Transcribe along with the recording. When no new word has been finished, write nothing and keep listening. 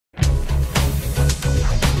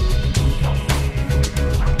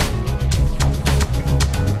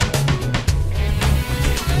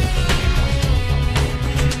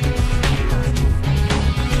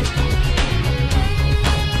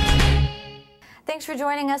Thanks for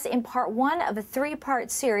joining us in part one of a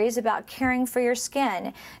three-part series about caring for your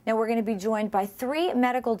skin. Now we're going to be joined by three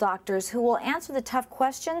medical doctors who will answer the tough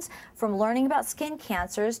questions from learning about skin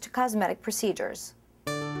cancers to cosmetic procedures.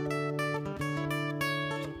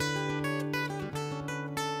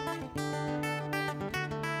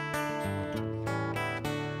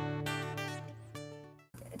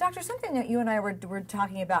 Doctor, something that you and I were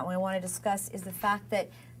talking about when we want to discuss is the fact that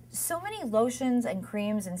so many lotions and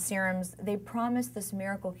creams and serums, they promise this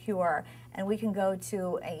miracle cure, and we can go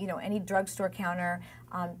to any drugstore counter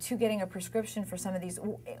to getting a prescription for some of these.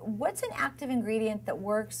 What's an active ingredient that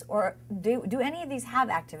works, or do any of these have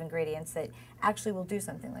active ingredients that actually will do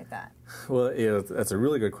something like that? Well, that's a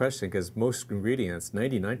really good question, because most ingredients,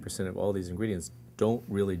 99% of all these ingredients, don't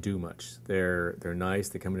really do much. They're nice,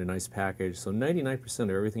 they come in a nice package, so 99% of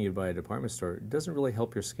everything you buy at a department store doesn't really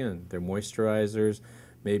help your skin. They're moisturizers.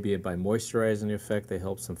 Maybe by moisturizing the effect, they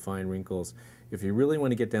help some fine wrinkles. If you really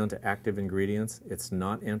want to get down to active ingredients, it's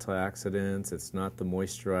not antioxidants, it's not the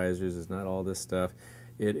moisturizers, it's not all this stuff.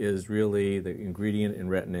 It is really the ingredient in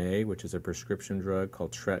Retin A, which is a prescription drug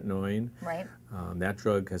called tretinoin. Right. That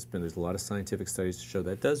drug there's a lot of scientific studies to show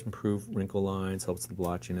that it does improve wrinkle lines, helps the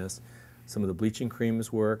blotchiness. Some of the bleaching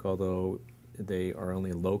creams work, although they are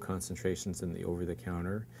only low concentrations in the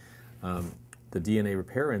over-the-counter. The DNA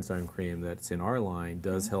repair enzyme cream that's in our line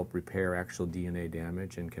does help repair actual DNA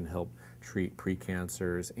damage and can help treat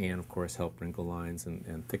precancers and, of course, help wrinkle lines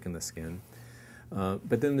and thicken the skin.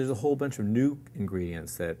 But then there's a whole bunch of new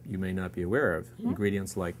ingredients that you may not be aware of.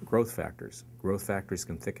 Ingredients like growth factors. Growth factors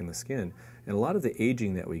can thicken the skin. And a lot of the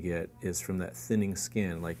aging that we get is from that thinning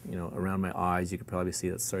skin. Like, around my eyes, you could probably see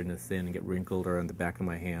it's starting to thin and get wrinkled, or on the back of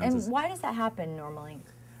my hands. And why does that happen normally?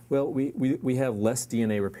 Well, we have less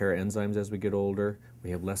DNA repair enzymes as we get older. We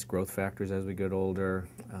have less growth factors as we get older.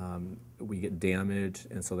 We get damage,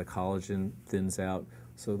 and so the collagen thins out.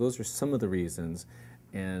 So those are some of the reasons.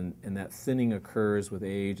 And that thinning occurs with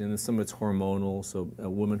age, and then some of it's hormonal. So a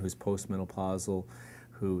woman who's postmenopausal,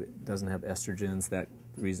 who doesn't have estrogens, that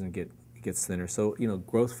reason gets thinner. So,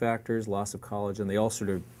 growth factors, loss of collagen, they all sort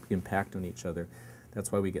of impact on each other. That's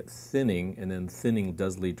why we get thinning, and then thinning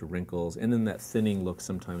does lead to wrinkles, and then that thinning look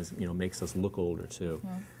sometimes makes us look older too.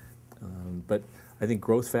 But I think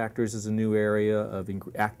growth factors is a new area of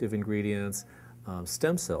active ingredients.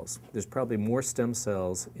 Stem cells. There's probably more stem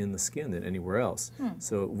cells in the skin than anywhere else.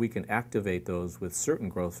 So we can activate those with certain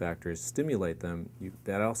growth factors, stimulate them.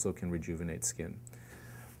 That also can rejuvenate skin.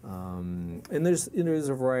 And there's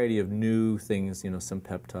a variety of new things, some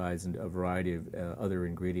peptides and a variety of other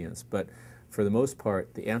ingredients. But for the most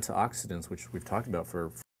part, the antioxidants, which we've talked about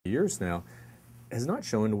for years now, has not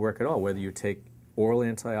shown to work at all. Whether you take oral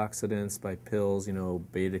antioxidants by pills,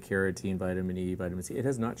 beta-carotene, vitamin E, vitamin C, it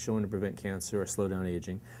has not shown to prevent cancer or slow down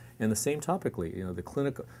aging. And the same topically,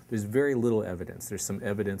 there's very little evidence. There's some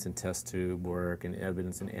evidence in test tube work and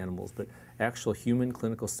evidence in animals, but actual human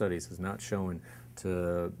clinical studies has not shown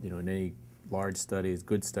to, in any large studies,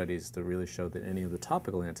 good studies, to really show that any of the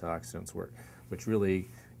topical antioxidants work, which really,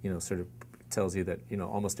 sort of tells you that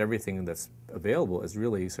almost everything that's available is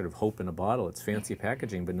really sort of hope in a bottle. It's fancy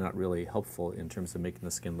packaging, but not really helpful in terms of making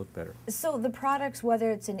the skin look better. So the products,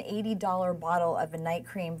 whether it's an $80 bottle of a night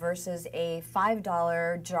cream versus a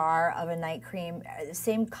 $5 jar of a night cream,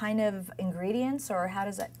 same kind of ingredients, or how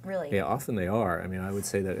does that really? Yeah, often they are. I mean, I would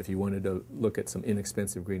say that if you wanted to look at some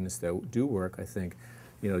inexpensive ingredients that do work, I think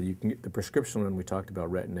you can get the prescription one we talked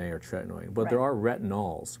about, Retin A or tretinoin, but there are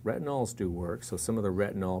retinols. Retinols do work, so some of the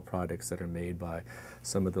retinol products that are made by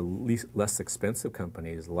some of the less expensive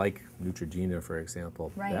companies, like Neutrogena, for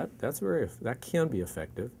example, that can be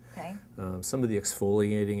effective. Okay. Some of the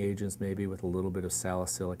exfoliating agents, maybe with a little bit of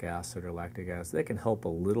salicylic acid or lactic acid, they can help a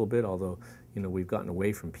little bit, although we've gotten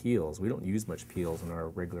away from peels. We don't use much peels in our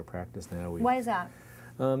regular practice now. Why is that?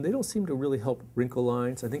 They don't seem to really help wrinkle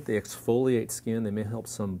lines. I think they exfoliate skin. They may help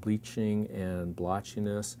some bleaching and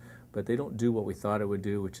blotchiness, but they don't do what we thought it would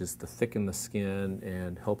do, which is to thicken the skin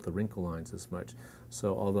and help the wrinkle lines as much.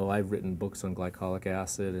 So although I've written books on glycolic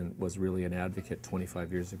acid and was really an advocate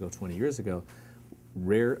 25 years ago, 20 years ago,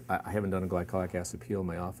 I haven't done a glycolic acid peel in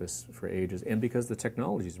my office for ages, and because the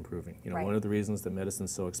technology is improving. One of the reasons that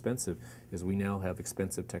medicine's so expensive is we now have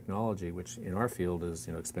expensive technology, which in our field is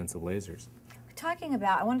expensive lasers. talking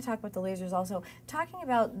about, I want to talk about the lasers also, talking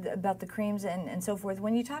about the creams and so forth,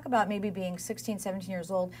 when you talk about maybe being 16, 17 years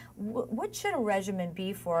old, what should a regimen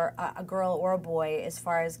be for a girl or a boy as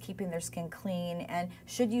far as keeping their skin clean, and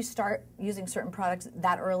should you start using certain products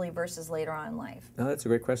that early versus later on in life? Now, that's a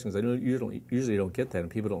great question, because I know you usually don't get that, and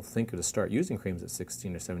people don't think to start using creams at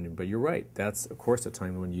 16 or 17, but you're right. That's, of course, a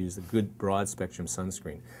time when you use a good broad-spectrum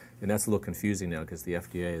sunscreen. And that's a little confusing now, because the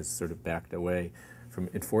FDA has sort of backed away from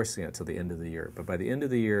enforcing it till the end of the year. But by the end of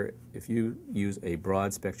the year, if you use a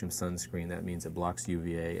broad-spectrum sunscreen, that means it blocks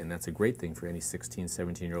UVA, and that's a great thing for any 16,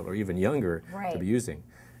 17-year-old, or even younger to be using.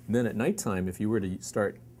 And then at nighttime, if you were to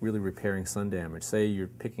start really repairing sun damage, say you're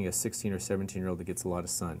picking a 16 or 17-year-old that gets a lot of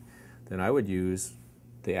sun, then I would use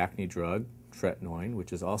the acne drug, tretinoin,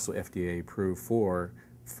 which is also FDA approved for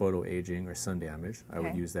photoaging or sun damage. I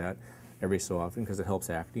would use that every so often because it helps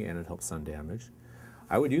acne and it helps sun damage.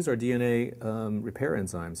 I would use our DNA repair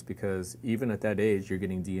enzymes, because even at that age you're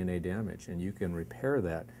getting DNA damage, and you can repair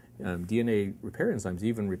that. DNA repair enzymes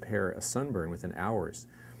even repair a sunburn within hours.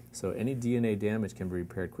 So any DNA damage can be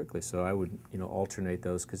repaired quickly. So I would, alternate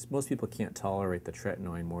those, because most people can't tolerate the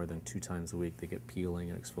tretinoin more than 2 times a week. They get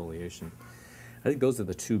peeling and exfoliation. I think those are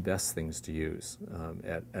the 2 best things to use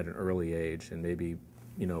at an early age, and maybe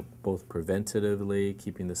both preventatively,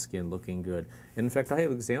 keeping the skin looking good. And in fact, I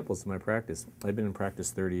have examples in my practice. I've been in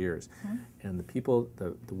practice 30 years, and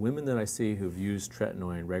the women that I see who've used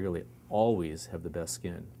tretinoin regularly always have the best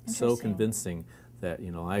skin. So convincing that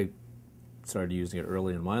I started using it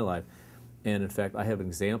early in my life. And in fact, I have an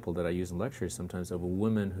example that I use in lectures sometimes of a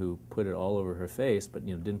woman who put it all over her face, but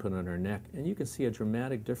didn't put it on her neck. And you can see a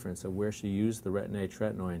dramatic difference of where she used the Retin-A,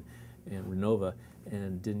 tretinoin, and Renova,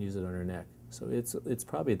 and didn't use it on her neck. So it's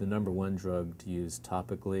probably the #1 drug to use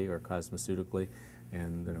topically or cosmeceutically,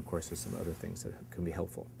 and then of course there's some other things that can be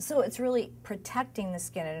helpful. So it's really protecting the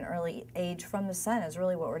skin at an early age from the sun is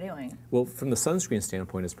really what we're doing. Well, from the sunscreen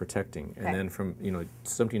standpoint, it's protecting, and then from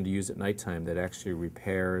something to use at nighttime that actually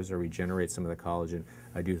repairs or regenerates some of the collagen.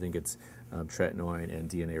 I do think it's tretinoin and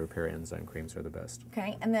DNA repair enzyme creams are the best.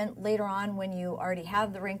 Okay, and then later on, when you already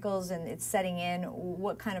have the wrinkles and it's setting in,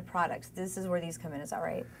 what kind of products? This is where these come in, is that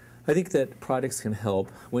right? I think that products can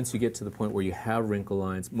help once you get to the point where you have wrinkle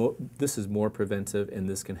lines. This is more preventive, and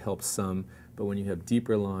this can help some, but when you have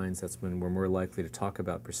deeper lines, that's when we're more likely to talk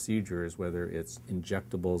about procedures, whether it's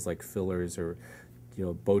injectables like fillers or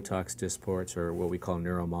Botox Dysports, or what we call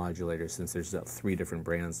neuromodulators, since there's 3 different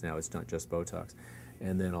brands now. It's not just Botox.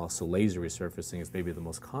 And then also laser resurfacing is maybe the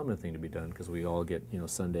most common thing to be done, because we all get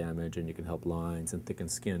sun damage, and you can help lines and thicken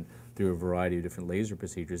skin through a variety of different laser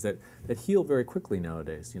procedures that heal very quickly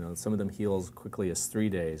nowadays. Some of them heal as quickly as 3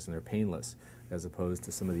 days, and they're painless, as opposed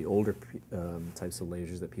to some of the older types of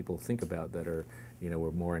lasers that people think about that are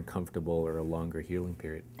were more uncomfortable or a longer healing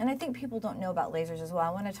period. And I think people don't know about lasers as well. I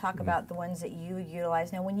want to talk about the ones that you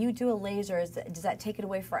utilize. Now, when you do a laser, does that take it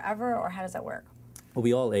away forever, or how does that work? Well,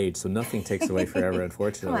 we all age, so nothing takes away forever,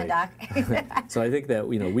 unfortunately. Come on, Doc. So I think that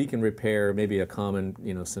we can repair maybe a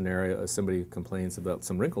common scenario. Somebody complains about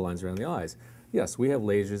some wrinkle lines around the eyes. Yes, we have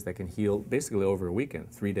lasers that can heal basically over a weekend,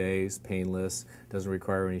 3 days, painless, doesn't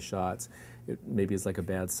require any shots. Maybe it's like a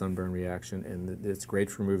bad sunburn reaction, and it's great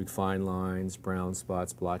for removing fine lines, brown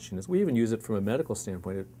spots, blotchiness. We even use it from a medical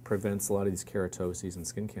standpoint. It prevents a lot of these keratoses and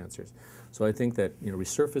skin cancers. So I think that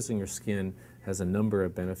resurfacing your skin has a number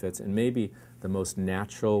of benefits, and maybe the most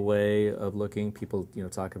natural way of looking. People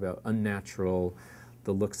talk about unnatural,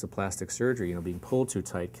 the looks of plastic surgery. Being pulled too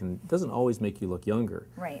tight doesn't always make you look younger.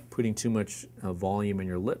 Right. Putting too much volume in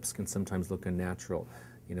your lips can sometimes look unnatural.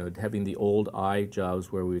 Having the old eye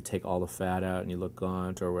jobs where we would take all the fat out and you look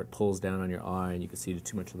gaunt, or where it pulls down on your eye and you can see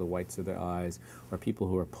too much of the whites of their eyes, or people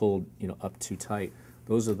who are pulled up too tight.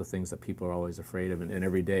 Those are the things that people are always afraid of, and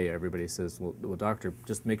every day everybody says, well, doctor,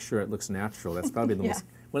 just make sure it looks natural. That's probably the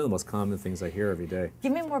one of the most common things I hear every day.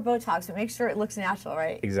 Give me more Botox, but make sure it looks natural,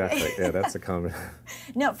 right? Exactly, yeah, that's a common.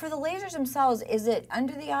 Now, for the lasers themselves, is it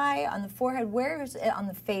under the eye, on the forehead? Where is it on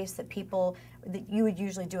the face that you would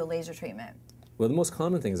usually do a laser treatment? Well, the most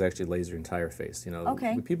common thing is actually laser entire face.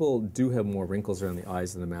 People do have more wrinkles around the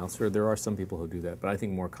eyes than the mouth. So there are some people who do that, but I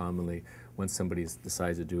think more commonly, when somebody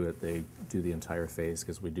decides to do it, they do the entire face,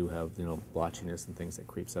 because we do have blotchiness and things that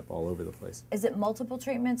creeps up all over the place. Is it multiple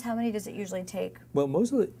treatments? How many does it usually take? Well,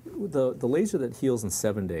 most of the laser that heals in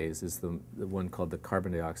 7 days is the one called the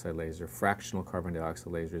carbon dioxide laser. Fractional carbon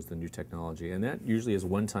dioxide laser is the new technology, and that usually is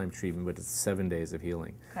one-time treatment, but it's 7 days of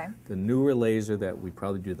healing. Okay. The newer laser that we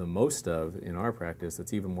probably do the most of in our practice,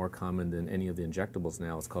 that's even more common than any of the injectables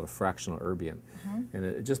now, it's called a fractional erbium.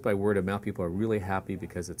 And just by word of mouth, people are really happy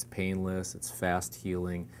because it's painless, it's fast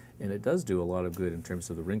healing, and it does do a lot of good in terms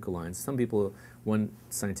of the wrinkle lines. Some people, one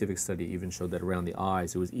scientific study even showed that around the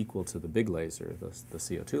eyes it was equal to the big laser, the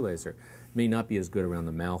CO2 laser. It may not be as good around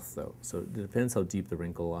the mouth though, so it depends how deep the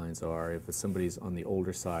wrinkle lines are. If somebody's on the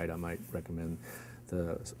older side, I might recommend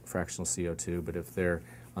the fractional CO2, but if they're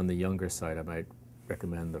on the younger side, I might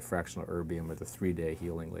recommend the fractional erbium or the 3-day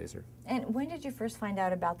healing laser. And when did you first find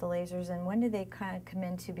out about the lasers, and when did they kind of come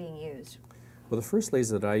into being used? Well, the first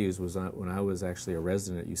laser that I used was when I was actually a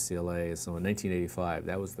resident at UCLA, so in 1985.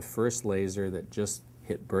 That was the first laser that just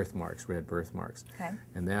hit birthmarks, red birthmarks. Okay.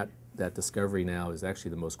 And that discovery now is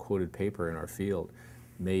actually the most quoted paper in our field.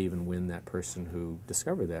 May even win that person who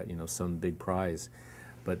discovered that, you know, some big prize.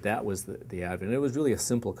 But that was the advent. It was really a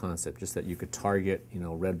simple concept, just that you could target, you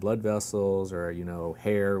know, red blood vessels or, you know,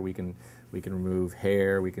 hair. We can remove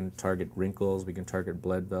hair, we can target wrinkles, we can target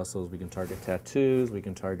blood vessels, we can target tattoos, we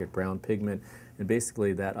can target brown pigment. And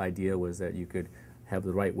basically that idea was that you could have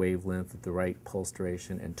the right wavelength at the right pulse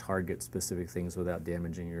duration and target specific things without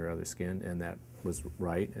damaging your other skin, and that was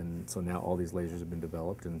right. And so now all these lasers have been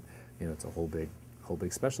developed, and you know, it's a whole big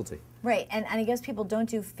specialty. Right, and I guess people don't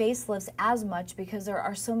do facelifts as much because there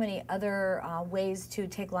are so many other ways to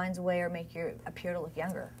take lines away or make you appear to look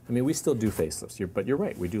younger. I mean, we still do facelifts, but you're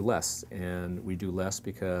right, we do less. And we do less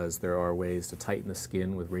because there are ways to tighten the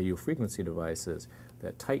skin with radio frequency devices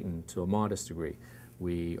that tighten to a modest degree.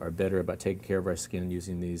 We are better about taking care of our skin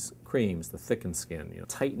using these creams, the thickened skin, you know,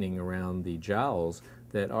 tightening around the jowls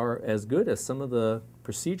that are as good as some of the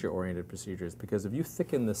procedure-oriented procedures, because if you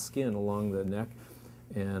thicken the skin along the neck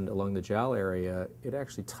and along the jowl area, it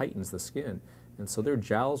actually tightens the skin. And so their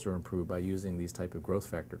jowls are improved by using these type of growth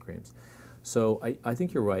factor creams. So I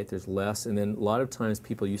think you're right, there's less. And then a lot of times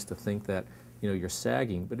people used to think that, you know, you're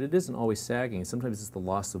sagging, but it isn't always sagging. Sometimes it's the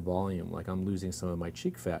loss of volume, like I'm losing some of my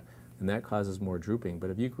cheek fat, and that causes more drooping. But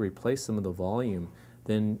if you can replace some of the volume,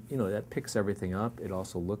 then, you know, that picks everything up. It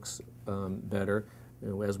also looks better. You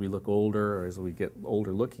know, as we look older, or as we get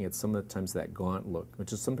older looking, it's sometimes that gaunt look,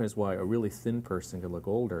 which is sometimes why a really thin person can look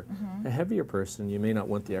older. A heavier person, you may not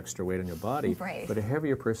want the extra weight on your body, right, but a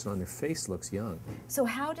heavier person on their face looks young. So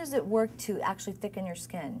how does it work to actually thicken your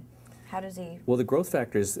skin? How does he? Well, the growth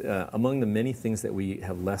factors, among the many things that we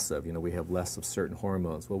have less of, you know, we have less of certain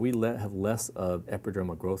hormones. Well, we have less of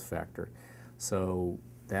epidermal growth factor. So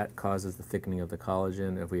that causes the thickening of the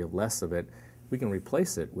collagen. If we have less of it, we can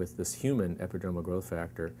replace it with this human epidermal growth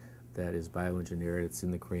factor that is bioengineered. It's in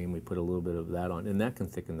the cream. We put a little bit of that on, and that can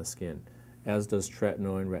thicken the skin. As does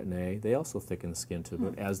tretinoin, retin-A. They also thicken the skin too,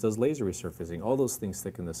 but as does laser resurfacing. All those things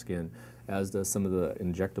thicken the skin, as does some of the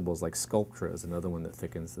injectables like Sculptra is another one that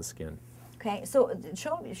thickens the skin. Okay, so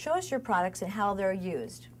show us your products and how they're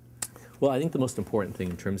used. Well, I think the most important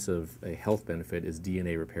thing in terms of a health benefit is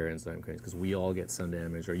DNA repair enzyme creams, because we all get sun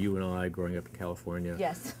damage, or you and I growing up in California,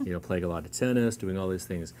 yes, you know, playing a lot of tennis, doing all these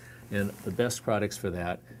things. And the best products for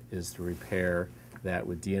that is to repair that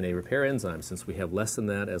with DNA repair enzymes. Since we have less than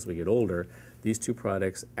that as we get older, these two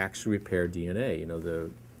products actually repair DNA. You know,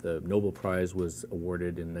 the Nobel Prize was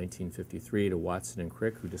awarded in 1953 to Watson and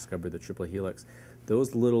Crick, who discovered the triple helix.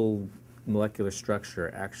 Those little molecular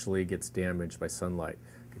structure actually gets damaged by sunlight.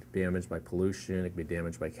 It could be damaged by pollution, it could be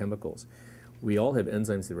damaged by chemicals. We all have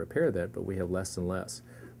enzymes that repair that, but we have less and less.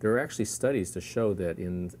 There are actually studies to show that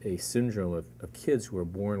in a syndrome of kids who are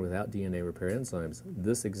born without DNA repair enzymes,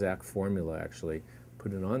 this exact formula actually,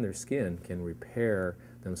 put it on their skin, can repair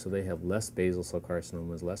them so they have less basal cell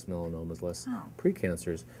carcinomas, less melanomas, less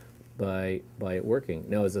precancers by it working.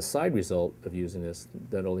 Now, as a side result of using this,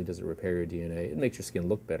 not only does it repair your DNA, it makes your skin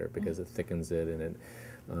look better because it thickens it, and it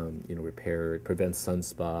you know, prevents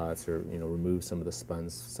sunspots, or, you know, removes some of the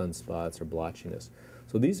sunspots or blotchiness.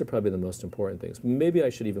 So these are probably the most important things. Maybe I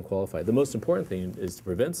should even qualify. The most important thing is to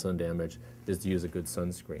prevent sun damage is to use a good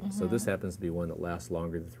sunscreen. So this happens to be one that lasts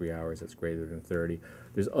longer than 3 hours. It's greater than 30.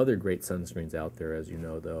 There's other great sunscreens out there, as you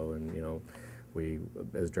know, though, and, you know, we,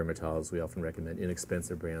 as dermatologists, we often recommend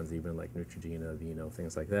inexpensive brands, even like Neutrogena, Vino,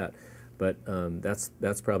 things like that. But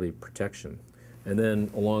that's probably protection. And then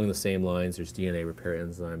along the same lines, there's DNA repair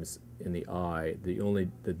enzymes in the eye.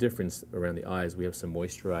 The difference around the eye is we have some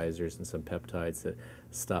moisturizers and some peptides that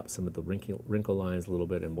stop some of the wrinkle lines a little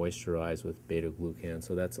bit and moisturize with beta-glucan.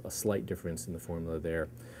 So that's a slight difference in the formula there.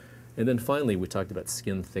 And then finally, we talked about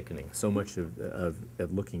skin thickening. So much of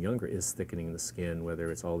looking younger is thickening the skin, whether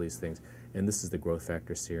it's all these things. And this is the growth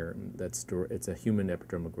factor serum. It's a human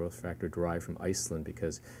epidermal growth factor derived from Iceland,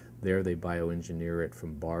 because there they bioengineer it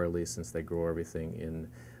from barley, since they grow everything in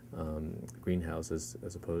greenhouses,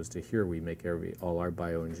 as opposed to here we make all our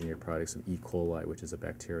bioengineered products of E. coli, which is a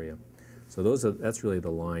bacteria. So that's really the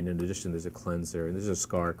line. In addition, there's a cleanser, and there's a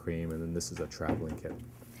scar cream, and then this is a traveling kit.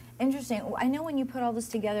 Interesting. Well, I know when you put all this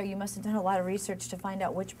together, you must have done a lot of research to find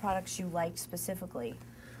out which products you liked specifically.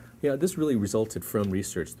 Yeah, this really resulted from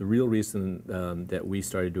research. The real reason that we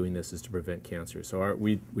started doing this is to prevent cancer. So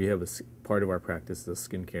we have part of our practice is a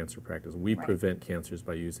skin cancer practice. We prevent cancers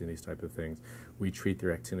by using these type of things. We treat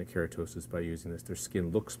their actinic keratosis by using this. Their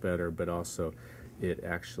skin looks better, but also it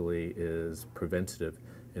actually is preventative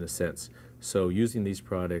in a sense. So using these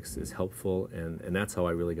products is helpful, and that's how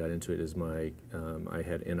I really got into it. Is I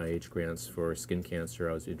had NIH grants for skin cancer.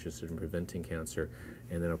 I was interested in preventing cancer,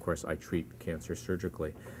 and then of course I treat cancer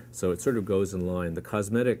surgically. So it sort of goes in line. The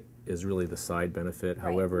cosmetic is really the side benefit.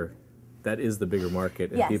 Right. However, that is the bigger market,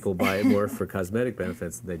 and yes. people buy it more for cosmetic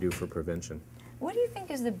benefits than they do for prevention. What do you think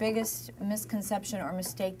is the biggest misconception or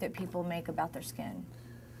mistake that people make about their skin?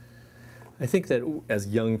 I think that as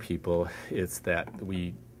young people, it's that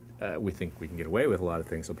we think we can get away with a lot of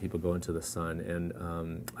things, so people go into the sun. And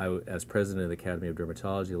as president of the Academy of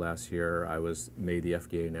Dermatology last year, I made the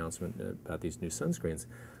FDA announcement about these new sunscreens.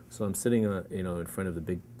 So I'm sitting, in front of the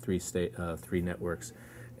big three networks,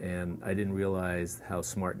 and I didn't realize how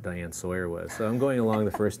smart Diane Sawyer was. So I'm going along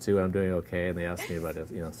the first two, I'm doing okay, and they asked me about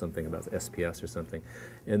something about SPS or something,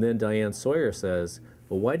 and then Diane Sawyer says,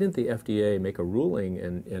 well, why didn't the FDA make a ruling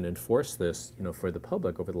and enforce this, for the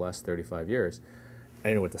public over the last 35 years? I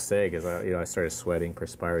didn't know what to say because I started sweating,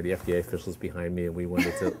 perspired. The FDA officials behind me, and we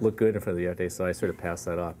wanted to look good in front of the FDA, so I sort of passed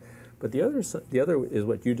that off. But the other is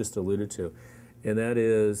what you just alluded to, and that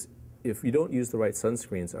is, if you don't use the right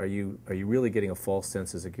sunscreens, are you really getting a false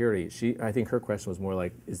sense of security? I think her question was more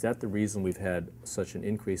like, is that the reason we've had such an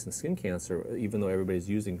increase in skin cancer, even though everybody's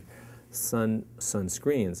using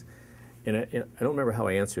sunscreens? And I don't remember how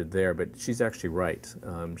I answered there, but she's actually right.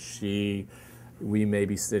 We may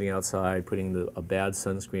be sitting outside putting a bad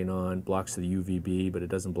sunscreen on, blocks the UVB, but it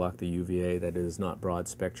doesn't block the UVA. That is not broad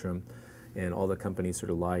spectrum. And all the companies sort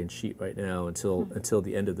of lie and cheat right now until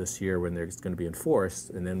the end of this year when they're going to be enforced,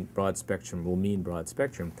 and then broad spectrum will mean broad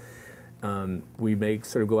spectrum. We may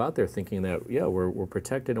sort of go out there thinking that, yeah, we're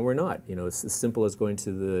protected, and we're not. It's as simple as going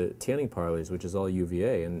to the tanning parlors, which is all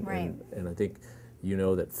UVA. And I think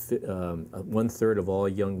that 1/3 of all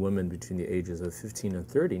young women between the ages of 15 and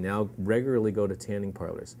 30 now regularly go to tanning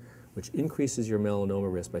parlors, which increases your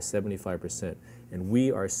melanoma risk by 75%. And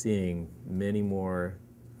we are seeing many more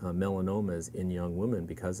melanomas in young women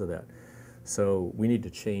because of that. So we need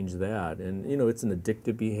to change that. And it's an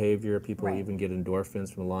addictive behavior. People even get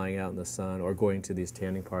endorphins from lying out in the sun or going to these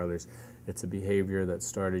tanning parlors. It's a behavior that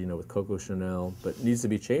started with Coco Chanel, but needs to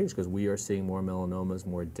be changed because we are seeing more melanomas,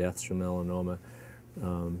 more deaths from melanoma.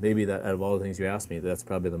 Maybe that, out of all the things you asked me, that's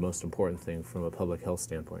probably the most important thing from a public health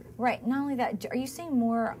standpoint. Right. Not only that, are you seeing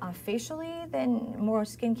more facially than more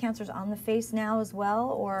skin cancers on the face now as well,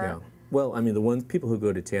 or? Yeah. Well, the people who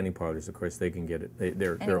go to tanning parlors, of course, they can get it.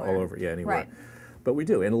 They're all over, anywhere. Right. But we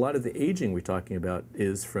do, and a lot of the aging we're talking about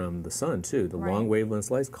is from the sun too. The long wavelength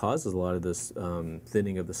light causes a lot of this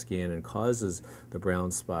thinning of the skin and causes the brown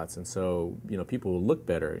spots, and so people will look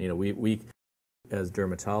better. We as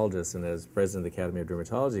dermatologists and as president of the Academy of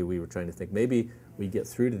Dermatology, we were trying to think maybe we get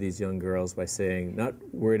through to these young girls by saying, not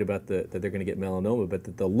worried about that they're going to get melanoma, but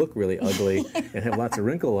that they'll look really ugly and have lots of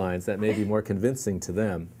wrinkle lines. That may be more convincing to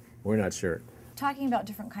them. We're not sure. Talking about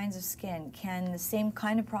different kinds of skin, can the same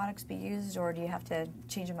kind of products be used, or do you have to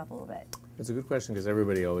change them up a little bit? It's a good question because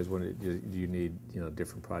everybody always wanted, do you need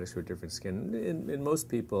different products for different skin? In most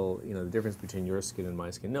people, the difference between your skin and my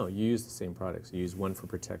skin, no, you use the same products. You use one for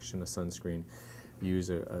protection, a sunscreen. You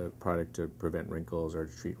use a product to prevent wrinkles or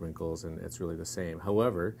to treat wrinkles, and it's really the same.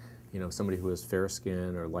 However, somebody who has fair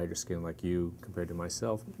skin or lighter skin like you compared to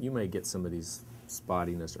myself, you may get some of these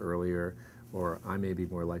spottiness earlier, or I may be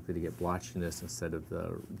more likely to get blotchiness instead of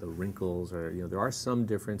the wrinkles, or there are some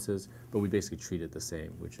differences, but we basically treat it the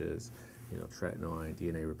same, which is tretinoin,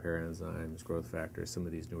 DNA repair enzymes, growth factors, some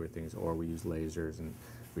of these newer things, or we use lasers and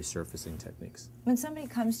resurfacing techniques. When somebody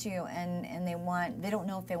comes to you and they don't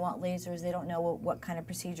know if they want lasers, they don't know what kind of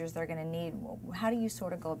procedures they're going to need, how do you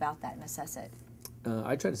sort of go about that and assess it?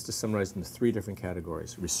 I try to summarize them into 3 different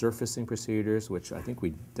categories. Resurfacing procedures, which I think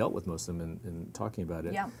we dealt with most of them in talking about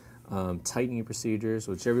it. Yeah. Tightening procedures,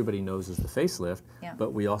 which everybody knows is the facelift,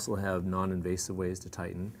 but we also have non-invasive ways to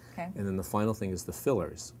tighten. Okay. And then the final thing is the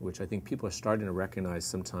fillers, which I think people are starting to recognize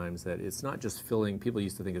sometimes that it's not just filling. People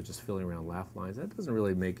used to think of just filling around laugh lines. That doesn't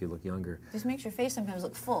really make you look younger. Just makes your face sometimes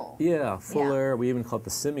look full. Yeah, fuller. Yeah. We even call it the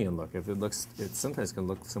simian look. If it sometimes can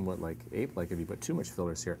look somewhat like ape-like if you put too much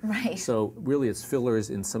fillers here. Right. So really it's fillers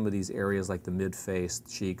in some of these areas like the mid-face,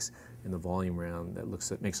 cheeks, in the volume round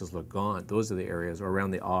that makes us look gaunt. Those are the areas, or around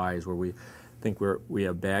the eyes, where think we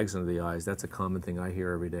have bags under the eyes. That's a common thing I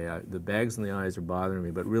hear every day. The bags in the eyes are bothering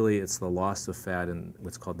me, but really it's the loss of fat and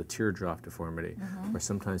what's called the teardrop deformity, or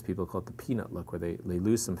sometimes people call it the peanut look, where they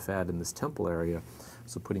lose some fat in this temple area.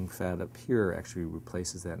 So putting fat up here actually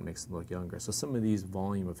replaces that and makes them look younger. So some of these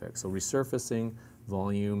volume effects, so resurfacing,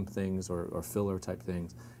 volume things, or filler type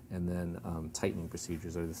things, and then tightening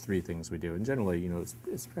procedures are the three things we do. And generally, you know,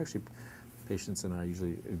 it's actually, patients and I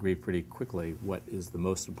usually agree pretty quickly what is the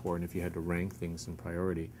most important if you had to rank things in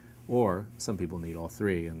priority. Or some people need all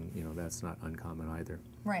three, and you know that's not uncommon either.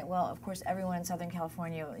 Right. Well, of course, everyone in Southern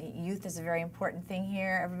California, youth is a very important thing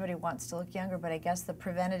here. Everybody wants to look younger, but I guess the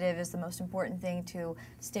preventative is the most important thing, to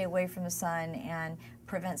stay away from the sun and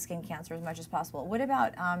prevent skin cancer as much as possible. What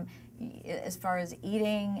about as far as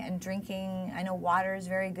eating and drinking? I know water is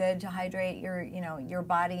very good to hydrate your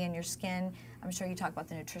body and your skin. I'm sure you talk about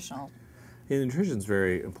the nutritional. Yeah, nutrition is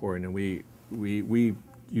very important, and we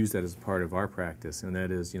use that as part of our practice, and that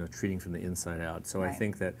is, you know, treating from the inside out. So right. I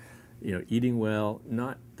think that, you know, eating well,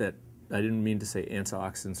 not that, I didn't mean to say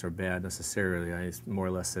antioxidants are bad necessarily. I more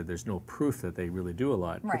or less said there's no proof that they really do a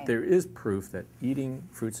lot. Right. But there is proof that eating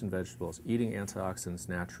fruits and vegetables, eating antioxidants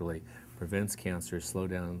naturally prevents cancer,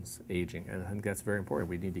 slows down aging, and I think that's very important.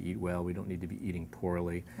 We need to eat well. We don't need to be eating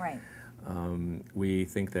poorly. Right. We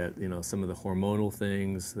think that, you know, some of the hormonal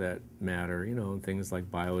things that matter, you know, things like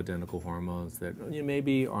bioidentical hormones that, you know,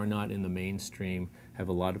 maybe are not in the mainstream, have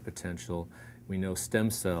a lot of potential. We know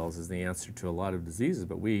stem cells is the answer to a lot of diseases,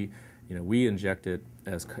 but we inject it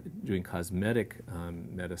as doing cosmetic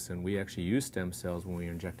medicine. We actually use stem cells when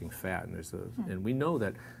we're injecting fat, and and we know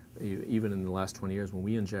that even in the last 20 years, when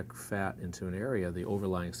we inject fat into an area, the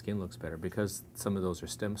overlying skin looks better because some of those are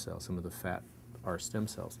stem cells, some of the fat are stem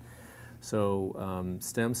cells. So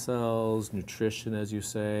stem cells, nutrition, as you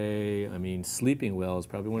say, I mean, sleeping well is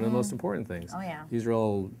probably one of the most important things. Oh, yeah. These are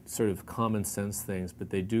all sort of common sense things,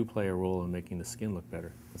 but they do play a role in making the skin look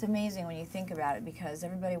better. It's amazing when you think about it, because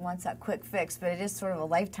everybody wants that quick fix, but it is sort of a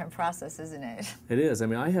lifetime process, isn't it? It is. I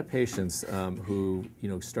mean, I have patients who, you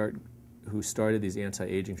know, who started these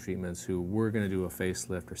anti-aging treatments who were going to do a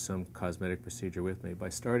facelift or some cosmetic procedure with me. By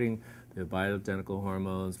starting the bioidentical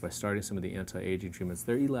hormones, by starting some of the anti-aging treatments,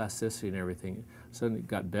 their elasticity and everything suddenly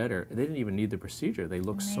got better. They didn't even need the procedure. They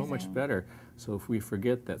looked so much better. So if we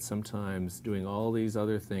forget that sometimes doing all these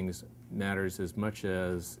other things matters as much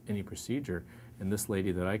as any procedure, and this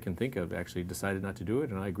lady that I can think of actually decided not to do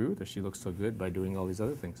it, and I agree with her. She looks so good by doing all these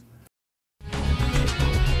other things.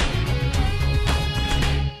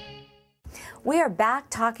 We are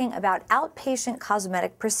back talking about outpatient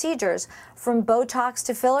cosmetic procedures. From Botox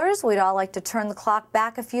to fillers, we'd all like to turn the clock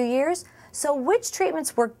back a few years. So which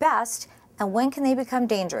treatments work best, and when can they become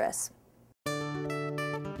dangerous?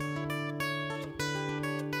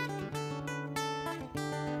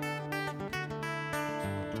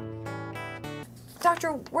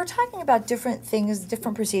 Doctor, we're talking about different things,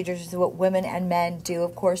 different procedures, what women and men do,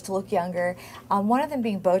 of course, to look younger. One of them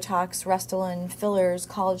being Botox, Restylane, fillers,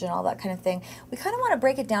 collagen, all that kind of thing. We kind of want to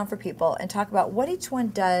break it down for people and talk about what each one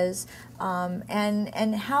does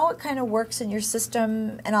and how it kind of works in your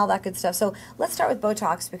system and all that good stuff. So let's start with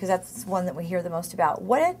Botox, because that's one that we hear the most about.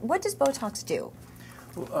 What does Botox do?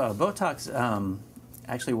 Botox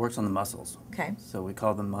actually works on the muscles. Okay. So we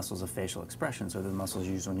call them muscles of facial expression. So they're the muscles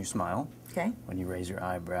used when you smile, okay, when you raise your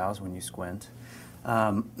eyebrows, when you squint.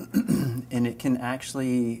 And it can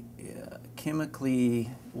actually chemically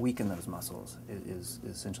weaken those muscles, is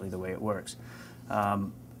essentially the way it works.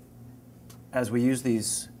 As we use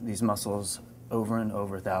these muscles over and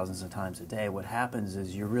over thousands of times a day, what happens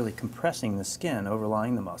is you're really compressing the skin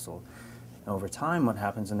overlying the muscle. And over time, what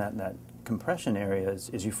happens in that compression area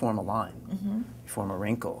is you form a line, you form a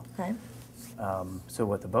wrinkle. Okay. So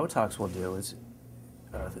what the Botox will do is,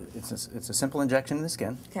 it's a simple injection in the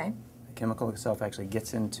skin. Okay. The chemical itself actually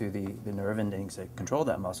gets into the nerve endings that control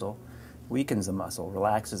that muscle, weakens the muscle,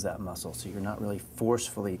 relaxes that muscle, so you're not really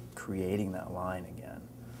forcefully creating that line again.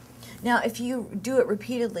 Now, if you do it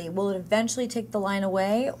repeatedly, will it eventually take the line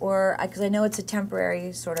away, or because I know it's a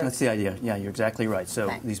temporary sort of? That's the idea. Yeah, you're exactly right. So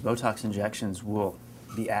okay, these Botox injections will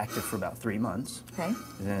be active for about 3 months. Okay.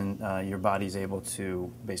 And then your body's able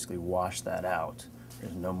to basically wash that out.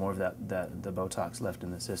 There's no more of the Botox left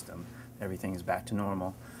in the system. Everything is back to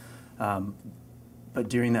normal. But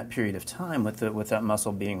during that period of time, with that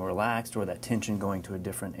muscle being relaxed or that tension going to a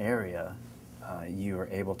different area, you are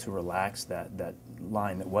able to relax that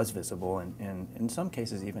line that was visible, and in some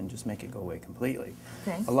cases even just make it go away completely.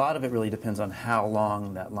 Okay. A lot of it really depends on how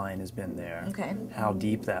long that line has been there, Okay. how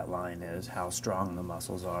deep that line is, how strong the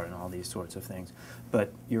muscles are, and all these sorts of things.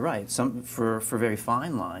 But you're right, for very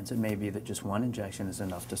fine lines, it may be that just one injection is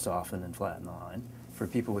enough to soften and flatten the line. For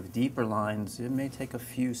people with deeper lines, it may take a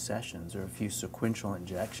few sessions or a few sequential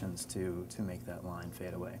injections to make that line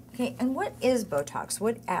fade away. Okay, and what is Botox?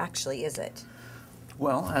 What actually is it?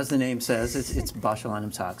 Well, as the name says, it's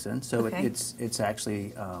botulinum toxin. So Okay. it's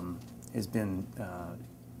actually has been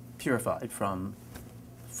purified from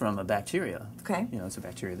a bacteria. Okay. You know, it's a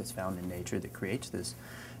bacteria that's found in nature that creates this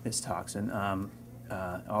toxin.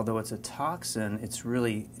 Although it's a toxin, it's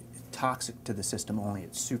really toxic to the system only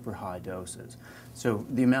at super high doses. So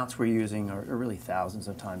the amounts we're using are really thousands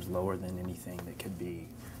of times lower than anything that could be,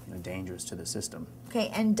 you know, dangerous to the system. Okay,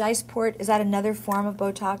 and Dysport, is that another form of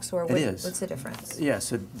Botox, or It is. what's the difference? Yeah,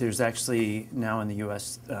 so there's actually now in the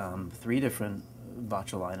U.S. 3 different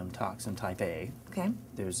botulinum toxin type A. Okay.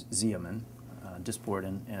 There's Xeomin, Dysport,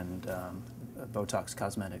 and Botox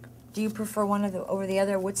Cosmetic. Do you prefer one over the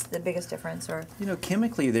other? What's the biggest difference? Or You know,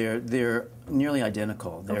 chemically they're nearly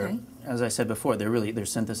identical. Okay. As I said before, they're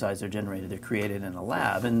synthesized, they're generated, they're created in a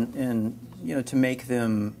lab, and you know, to make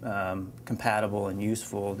them compatible and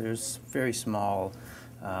useful, there's very small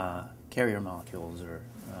carrier molecules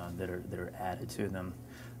that are added to them.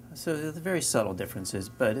 So there's very subtle differences,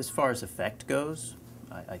 but as far as effect goes,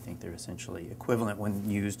 I think they're essentially equivalent when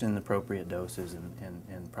used in appropriate doses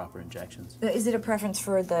and proper injections. is it a preference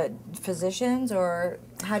for the physicians, or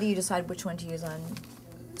how do you decide which one to use on?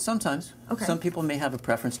 Sometimes. Okay. Some people may have a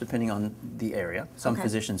preference depending on the area. Some Okay.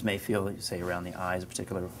 physicians may feel that, say, around the eyes, a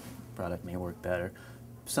particular product may work better.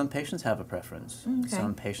 Some patients have a preference. Okay.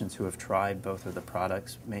 Some patients who have tried both of the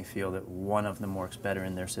products may feel that one of them works better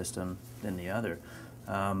in their system than the other,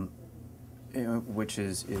 you know, which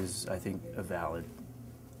is, I think, a valid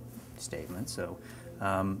statement. So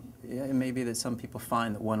yeah, it may be that some people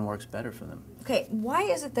find that one works better for them. Okay, why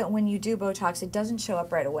is it that when you do Botox, it doesn't show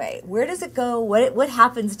up right away? Where does it go? What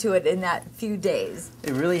happens to it in that few days?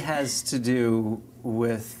 It really has to do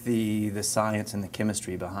with the science and the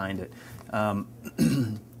chemistry behind it.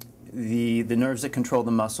 The nerves that control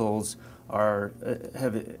the muscles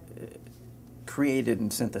have created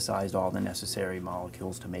and synthesized all the necessary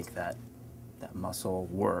molecules to make that muscle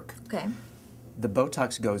work. Okay. The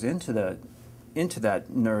Botox goes into that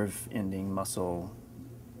nerve ending muscle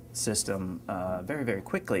system very, very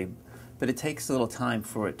quickly, but it takes a little time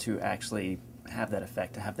for it to actually have that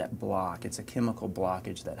effect, to have that block. It's a chemical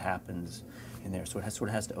blockage that happens in there, so it sort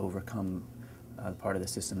of has to overcome the part of the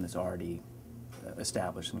system that's already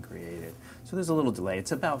established and created. So there's a little delay.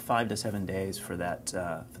 It's about 5 to 7 days for that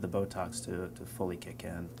for the Botox to fully kick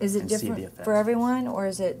in. Is it and see the different effects. for everyone, or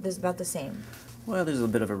is it about the same? Well, there's a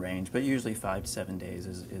bit of a range, but usually 5 to 7 days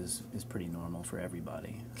is pretty normal for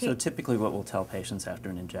everybody. Okay. So typically what we'll tell patients after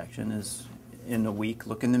an injection is, in a week,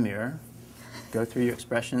 look in the mirror, go through your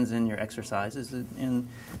expressions and your exercises, and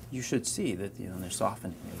you should see that, you know, they're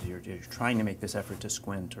softening. As you're trying to make this effort to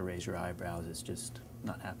squint or raise your eyebrows, it's just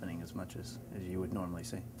not happening as much as you would normally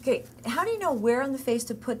see. Okay, how do you know where on the face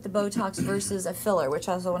to put the Botox versus a filler, which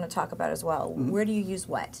I also want to talk about as well? Mm-hmm. Where do you use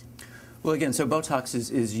what? Well, again, so Botox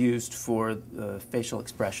is used for facial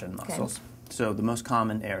expression muscles. Okay. So the most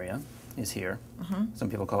common area is here. Mm-hmm. Some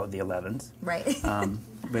people call it the 11s. Right.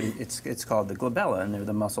 But it's called the glabella, and they're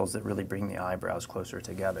the muscles that really bring the eyebrows closer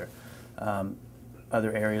together.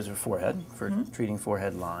 Other areas are forehead, for treating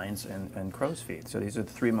forehead lines, and crow's feet. So these are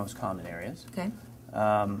the 3 most common areas. Okay.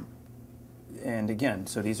 And again,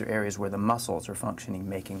 so these are areas where the muscles are functioning,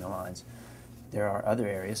 making the lines. There are other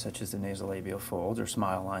areas, such as the nasolabial folds, or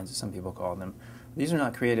smile lines, as some people call them. These are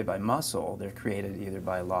not created by muscle. They're created either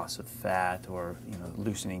by loss of fat or, you know,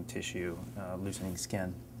 loosening tissue, loosening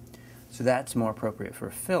skin. So that's more appropriate for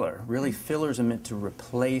a filler. Really, fillers are meant to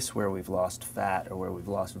replace where we've lost fat or where we've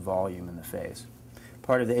lost volume in the face.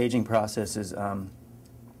 Part of the aging process is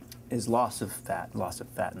loss of fat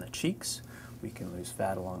in the cheeks. We can lose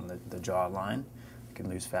fat along the jawline. We can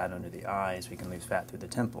lose fat under the eyes. We can lose fat through the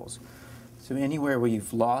temples. So anywhere where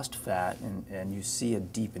you've lost fat and you see a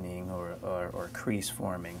deepening or a crease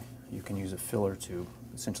forming, you can use a filler to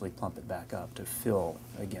essentially plump it back up, to fill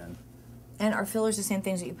again. And are fillers the same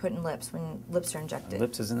things that you put in lips when lips are injected?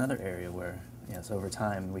 Lips is another area where, yes, over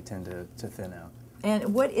time we tend to thin out.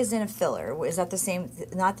 And what is in a filler? Is that the same,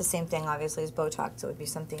 not the same thing, obviously, as Botox? It would be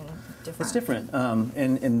something different. It's different.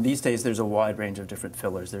 And these days there's a wide range of different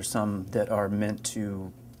fillers. There's some that are meant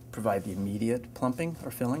to provide the immediate plumping or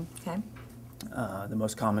filling. Okay. The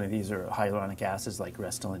most common of these are hyaluronic acids like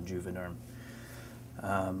Restylane, Juvederm.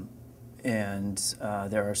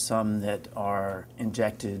 There are some that are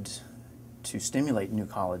injected to stimulate new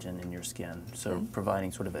collagen in your skin, so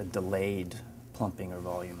providing sort of a delayed plumping or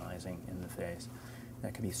volumizing in the face.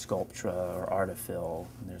 That could be Sculptra or Artefill.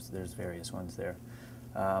 There's various ones there.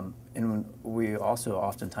 And we also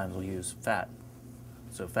oftentimes will use fat.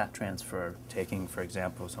 So fat transfer, taking, for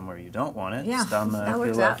example, somewhere you don't want it, stomach,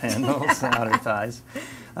 your left handles, outer thighs.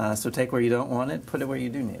 So take where you don't want it, put it where you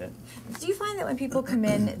do need it. Do you find that when people come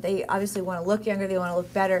in, they obviously want to look younger, they want to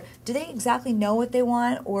look better, do they exactly know what they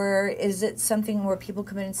want, or is it something where people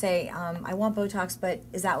come in and say, I want Botox, but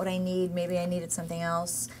is that what I need? Maybe I needed something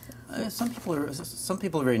else? Some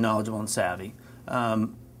people are very knowledgeable and savvy.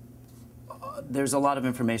 There's a lot of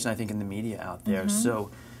information, I think, in the media out there.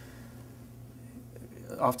 So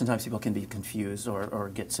oftentimes people can be confused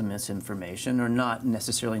or get some misinformation or not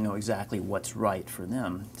necessarily know exactly what's right for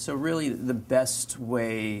them. So really the best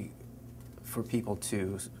way for people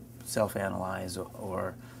to self-analyze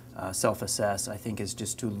or self-assess, I think, is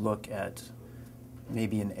just to look at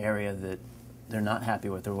maybe an area that they're not happy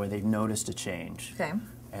with or where they've noticed a change. Okay.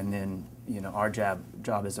 And then, our job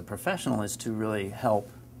as a professional is to really help,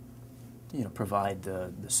 provide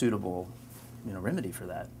the suitable, remedy for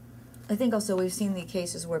that. I think also we've seen the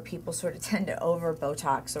cases where people sort of tend to over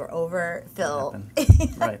Botox or overfill.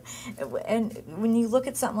 Right. And when you look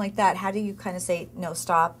at something like that, how do you kind of say, no,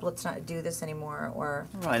 stop, let's not do this anymore? Or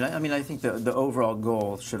right. I mean, I think the overall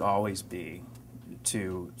goal should always be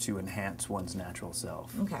to enhance one's natural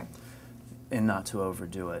self. Okay. And not to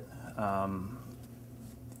overdo it.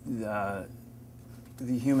 The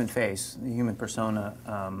human face, the human persona,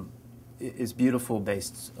 is beautiful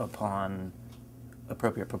based upon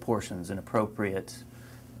appropriate proportions and appropriate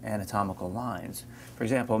anatomical lines. For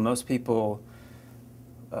example, most people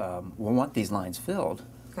will want these lines filled,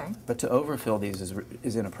 but to overfill these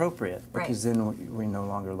is inappropriate, because then we no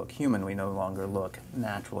longer look human, we no longer look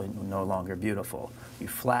natural, we no longer beautiful. You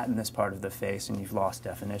flatten this part of the face and you've lost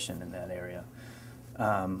definition in that area.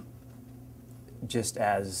 Just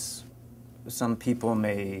as some people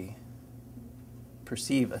may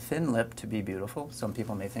perceive a thin lip to be beautiful, some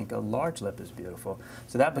people may think a large lip is beautiful.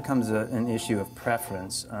 So that becomes an issue of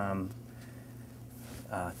preference.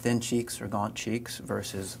 Thin cheeks or gaunt cheeks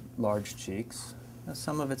versus large cheeks.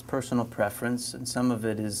 Some of it's personal preference, and some of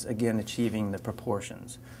it is, again, achieving the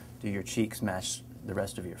proportions. Do your cheeks match the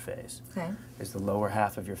rest of your face? Okay. Is the lower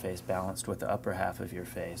half of your face balanced with the upper half of your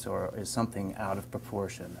face, or is something out of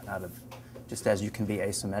proportion, just as you can be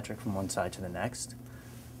asymmetric from one side to the next,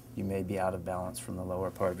 you may be out of balance from the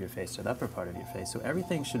lower part of your face to the upper part of your face. So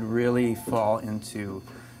everything should really fall into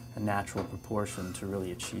a natural proportion to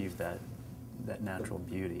really achieve that natural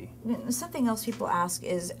beauty. Something else people ask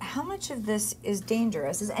is, how much of this is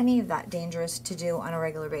dangerous? Is any of that dangerous to do on a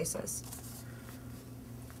regular basis?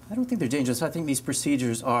 I don't think they're dangerous. I think these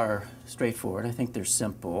procedures are straightforward. I think they're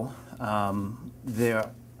simple.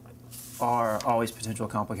 There are always potential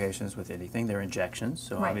complications with anything. They're injections,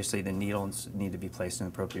 so obviously the needles need to be placed in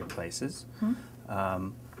appropriate places.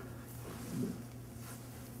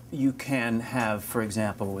 You can have, for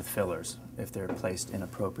example, with fillers, if they're placed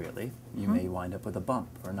inappropriately, you may wind up with a bump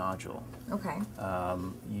or nodule. Okay.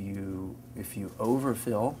 If you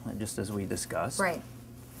overfill, just as we discussed,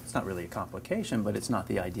 it's not really a complication, but it's not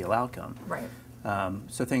the ideal outcome. Right.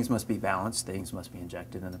 So things must be balanced, things must be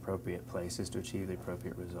injected in appropriate places to achieve the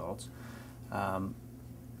appropriate results.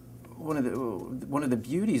 One of the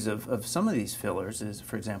beauties of some of these fillers is,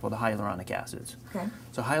 for example, the hyaluronic acids. Okay.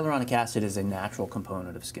 So hyaluronic acid is a natural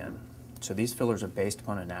component of skin. So these fillers are based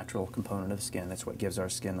upon a natural component of skin. That's what gives our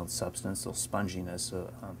skin a substance, a little sponginess,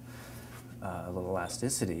 a little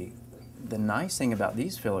elasticity. The nice thing about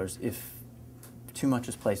these fillers, if too much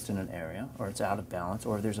is placed in an area, or it's out of balance,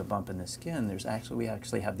 or there's a bump in the skin, we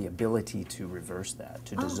actually have the ability to reverse that,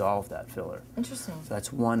 to dissolve that filler. Interesting. So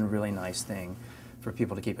that's one really nice thing for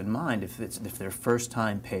people to keep in mind. If they're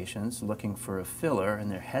first-time patients looking for a filler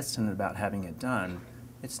and they're hesitant about having it done,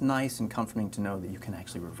 it's nice and comforting to know that you can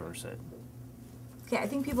actually reverse it. Okay, I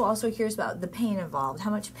think people also curious about the pain involved.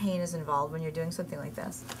 How much pain is involved when you're doing something like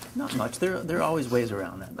this? Not much. There are always ways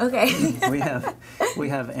around that. Okay. we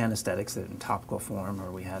have anesthetics that in topical form,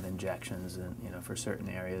 or we have injections, and for certain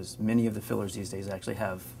areas. Many of the fillers these days actually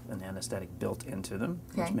have an anesthetic built into them,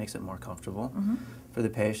 which makes it more comfortable for the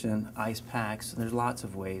patient. Ice packs. There's lots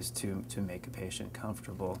of ways to make a patient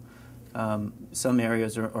comfortable. Some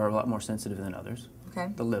areas are a lot more sensitive than others. Okay.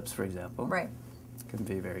 The lips, for example. Right. Can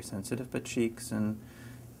be very sensitive, but cheeks and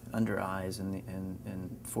under eyes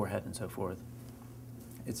and forehead and so forth,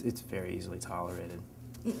 it's very easily tolerated.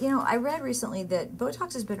 You know, I read recently that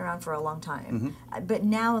Botox has been around for a long time, but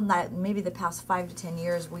now in maybe the past 5 to 10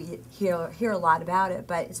 years, we hear a lot about it.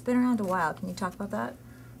 But it's been around a while. Can you talk about that?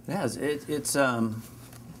 Yes, it's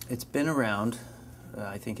been around.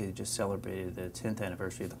 I think it just celebrated the 10th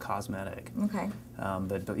anniversary of the cosmetic. Okay.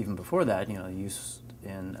 But even before that, you know, use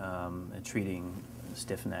in treating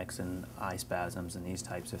stiff necks and eye spasms and these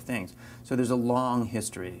types of things. So there's a long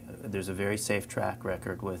history. There's a very safe track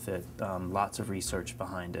record with it, lots of research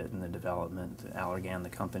behind it and the development. Allergan, the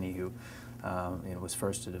company who you know, was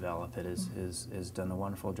first to develop it, has done a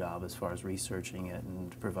wonderful job as far as researching it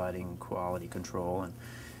and providing quality control.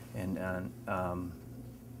 And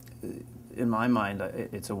in my mind,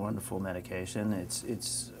 it's a wonderful medication.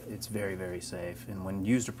 It's very, very safe, and when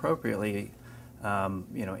used appropriately,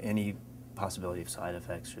 you know, any possibility of side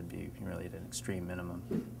effects should be really at an extreme minimum.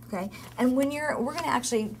 Okay, and when we're going to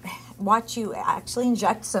actually watch you actually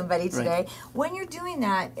inject somebody today. Right. When you're doing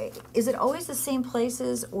that, is it always the same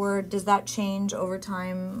places, or does that change over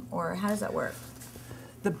time, or how does that work?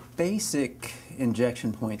 The basic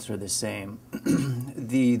injection points are the same.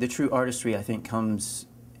 The true artistry, I think, comes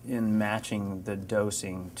in matching the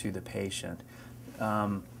dosing to the patient.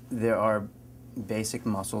 There are basic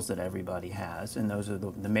muscles that everybody has, and those are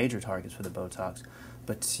the major targets for the Botox.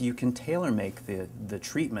 But you can tailor-make the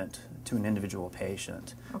treatment to an individual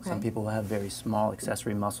patient. Okay. Some people have very small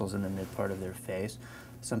accessory muscles in the mid part of their face.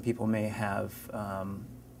 Some people may have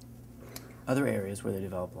other areas where they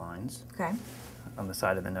develop lines. Okay. On the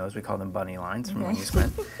side of the nose, we call them bunny lines from when you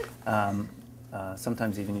squint.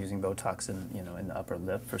 Sometimes even using Botox in the upper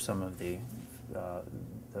lip for some of the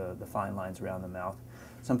fine lines around the mouth.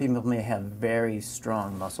 Some people may have very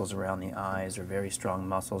strong muscles around the eyes or very strong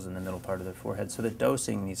muscles in the middle part of their forehead, so the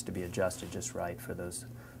dosing needs to be adjusted just right for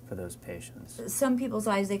those patients. Some people's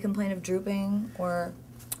eyes, they complain of drooping, or...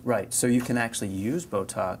 Right, so you can actually use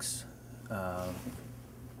Botox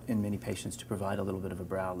in many patients to provide a little bit of a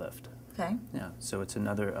brow lift. Okay. Yeah, so it's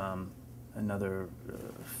another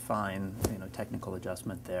fine, technical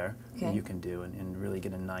adjustment there that you can do and really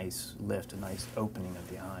get a nice lift, a nice opening of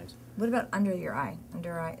the eyes. What about under your eye?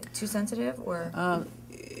 Under eye, too sensitive, or?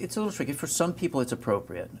 It's a little tricky. For some people, it's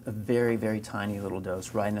appropriate. A very, very tiny little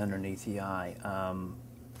dose right underneath the eye.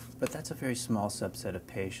 But that's a very small subset of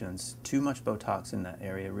patients. Too much Botox in that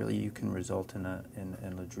area, really, you can result in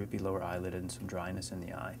a droopy lower eyelid and some dryness in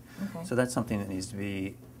the eye. Okay. So that's something that needs to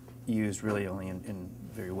be used really only in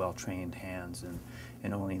very well-trained hands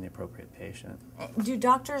and only in the appropriate patient. Do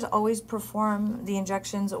doctors always perform the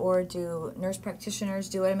injections, or do nurse practitioners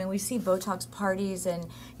do it? I mean, we see Botox parties, and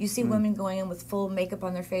you see women going in with full makeup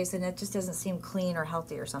on their face, and it just doesn't seem clean or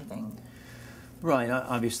healthy or something. Right.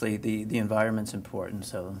 Obviously, the environment's important.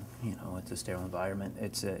 So, it's a sterile environment.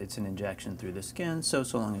 It's an injection through the skin. So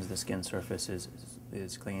long as the skin surface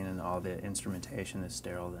is clean and all the instrumentation is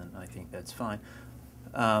sterile, then I think that's fine.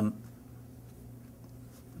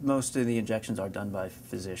 Most of the injections are done by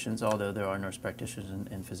physicians, although there are nurse practitioners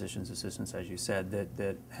and physician's assistants, as you said,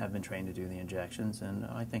 that have been trained to do the injections, and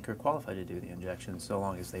I think are qualified to do the injections so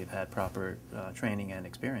long as they've had proper training and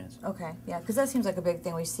experience. Okay, yeah, because that seems like a big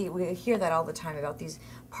thing. We hear that all the time about these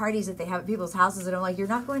parties that they have at people's houses, and I'm like, you're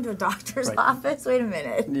not going to a doctor's office? Wait a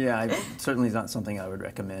minute. Yeah, certainly is not something I would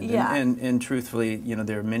recommend. Yeah. And truthfully,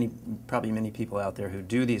 there are probably many people out there who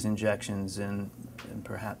do these injections and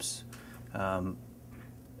perhaps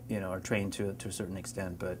are trained to a certain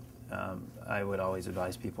extent, but I would always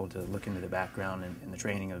advise people to look into the background and the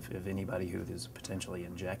training of anybody who is potentially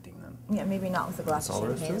injecting them. Yeah, maybe not with a glass of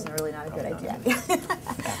champagne. It's really not a good idea.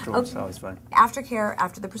 Afterwards, it's always fun. Aftercare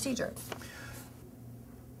after the procedure.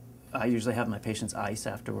 I usually have my patients ice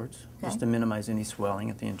afterwards, just to minimize any swelling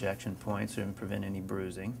at the injection points and prevent any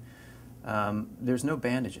bruising. There's no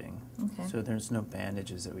bandaging, so there's no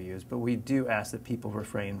bandages that we use, but we do ask that people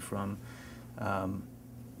refrain from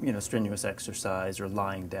strenuous exercise or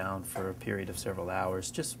lying down for a period of several hours,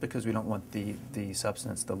 just because we don't want the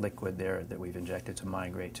substance, the liquid there that we've injected, to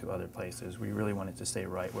migrate to other places. We really want it to stay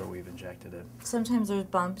right where we've injected it. Sometimes there's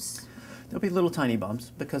bumps. There'll be little tiny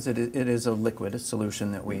bumps because it is a liquid, a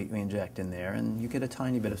solution that we inject in there, and you get a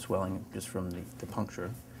tiny bit of swelling just from the puncture.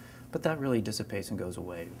 But that really dissipates and goes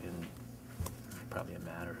away in probably a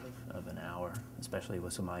matter of an hour, especially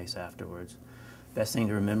with some ice afterwards. Best thing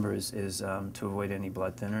to remember is to avoid any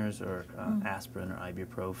blood thinners or aspirin or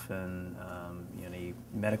ibuprofen, any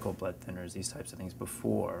medical blood thinners, these types of things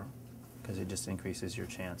before, because it just increases your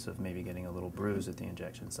chance of maybe getting a little bruise at the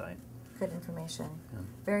injection site. Good information. Yeah.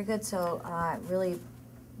 Very good. So really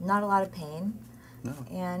not a lot of pain. No.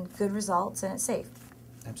 And good results, and it's safe.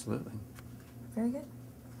 Absolutely. Very good.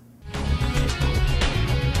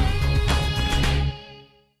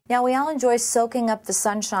 Now, we all enjoy soaking up the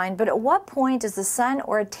sunshine, but at what point does the sun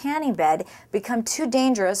or a tanning bed become too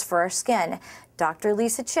dangerous for our skin? Dr.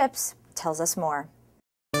 Lisa Chips tells us more.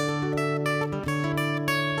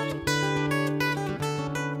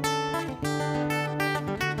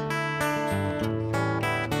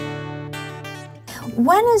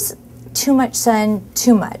 When is too much sun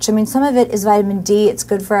too much? I mean, some of it is vitamin D, it's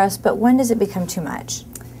good for us, but when does it become too much?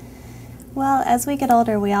 Well, as we get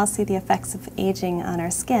older, we all see the effects of aging on our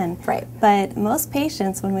skin. Right. But most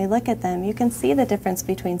patients, when we look at them, you can see the difference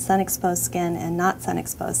between sun-exposed skin and not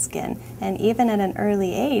sun-exposed skin. And even at an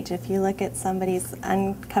early age, if you look at somebody's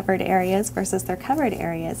uncovered areas versus their covered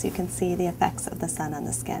areas, you can see the effects of the sun on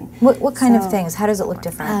the skin. What kind of things? How does it look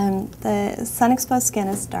different? The sun-exposed skin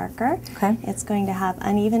is darker. Okay. It's going to have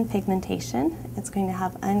uneven pigmentation. It's going to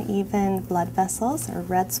have uneven blood vessels or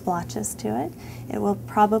red splotches to it. It will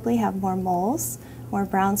probably have more moles, more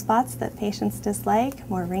brown spots that patients dislike,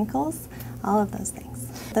 more wrinkles, all of those things.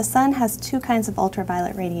 The sun has two kinds of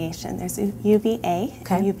ultraviolet radiation. There's UVA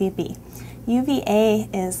and UVB. UVA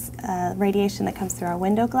is radiation that comes through our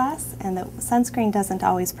window glass and that sunscreen doesn't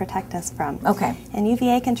always protect us from. Okay. And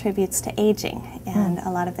UVA contributes to aging and a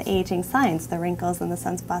lot of the aging signs, the wrinkles and the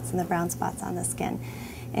sunspots and the brown spots on the skin.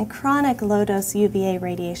 And chronic low-dose UVA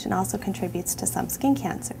radiation also contributes to some skin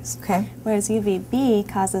cancers. Okay. Whereas UVB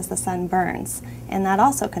causes the sunburns, and that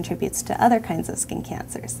also contributes to other kinds of skin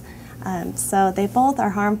cancers. So they both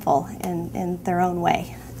are harmful in their own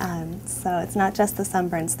way. So it's not just the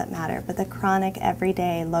sunburns that matter, but the chronic,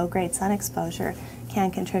 everyday, low-grade sun exposure can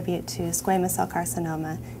contribute to squamous cell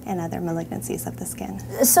carcinoma and other malignancies of the skin.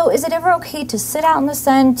 So is it ever okay to sit out in the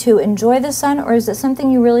sun, to enjoy the sun, or is it something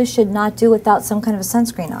you really should not do without some kind of a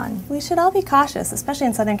sunscreen on? We should all be cautious, especially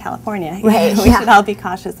in Southern California. Right, We should all be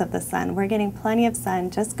cautious of the sun. We're getting plenty of sun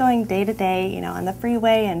just going day to day, you know, on the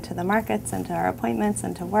freeway and to the markets and to our appointments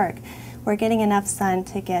and to work. We're getting enough sun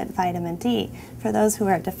to get vitamin D. For those who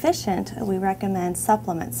are deficient, we recommend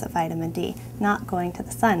supplements of vitamin D, not going to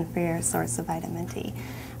the sun for your source of vitamin D.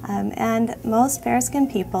 And most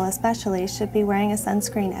fair-skinned people especially should be wearing a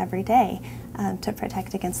sunscreen every day to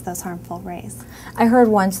protect against those harmful rays. I heard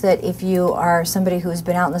once that if you are somebody who's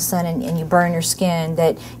been out in the sun and you burn your skin,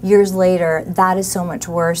 that years later that is so much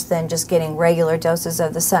worse than just getting regular doses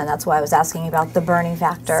of the sun. That's why I was asking about the burning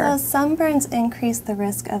factor. So sunburns increase the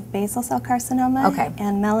risk of basal cell carcinoma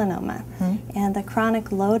and melanoma. And the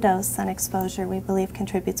chronic low-dose sun exposure, we believe,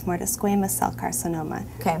 contributes more to squamous cell carcinoma.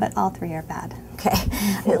 But all three are bad.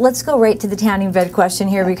 Okay, let's go right to the tanning bed question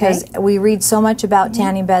here because we read so much about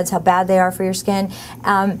tanning beds, how bad they are for your skin.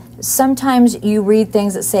 Sometimes you read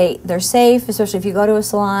things that say they're safe, especially if you go to a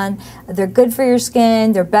salon, they're good for your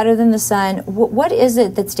skin, they're better than the sun. What is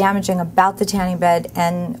it that's damaging about the tanning bed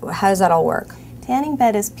and how does that all work? Tanning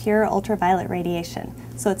bed is pure ultraviolet radiation.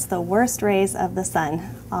 So it's the worst rays of the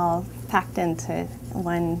sun all packed into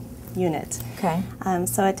one unit. Okay.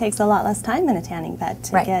 So it takes a lot less time in a tanning bed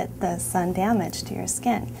to get the sun damage to your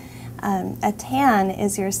skin. A tan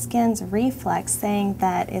is your skin's reflex saying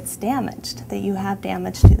that it's damaged, that you have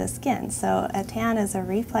damage to the skin. So a tan is a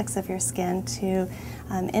reflex of your skin to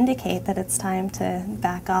indicate that it's time to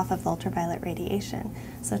back off of ultraviolet radiation.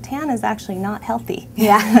 So tan is actually not healthy for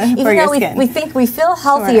Even your though skin. we think we feel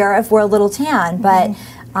healthier if we're a little tan, but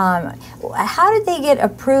how did they get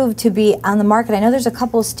approved to be on the market? I know there's a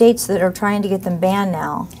couple of states that are trying to get them banned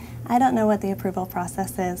now. I don't know what the approval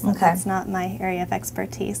process is. That's not my area of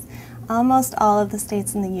expertise. Almost all of the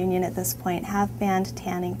states in the union at this point have banned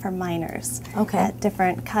tanning for minors at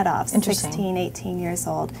different cutoffs, 16, 18 years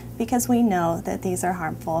old, because we know that these are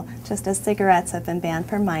harmful. Just as cigarettes have been banned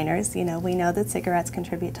for minors, you know, we know that cigarettes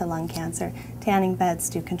contribute to lung cancer. Tanning beds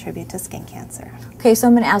do contribute to skin cancer. Okay, so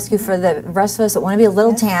I'm going to ask you for the rest of us that want to be a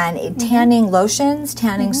little tan, tanning lotions,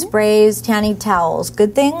 tanning sprays, tanning towels,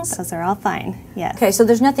 good things? Those are all fine, yes. Okay, so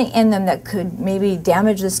there's nothing in them that could maybe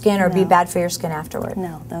damage the skin or be bad for your skin afterward?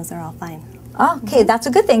 No, those are all fine. Oh, okay, that's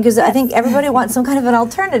a good thing because I think everybody wants some kind of an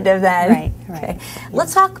alternative then. Right. Okay.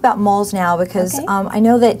 Let's talk about moles now because I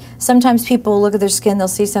know that sometimes people look at their skin, they'll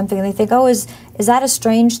see something and they think, oh, is that a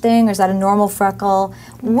strange thing or is that a normal freckle?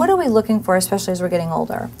 What are we looking for, especially as we're getting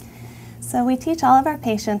older? So we teach all of our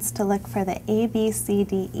patients to look for the A, B, C,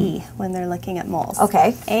 D, E when they're looking at moles.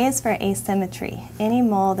 Okay. A is for asymmetry. Any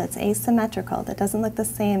mole that's asymmetrical, that doesn't look the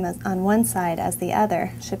same as on one side as the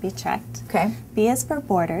other, should be checked. Okay. B is for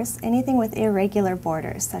borders. Anything with irregular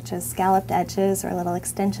borders, such as scalloped edges or little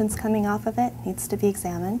extensions coming off of it, needs to be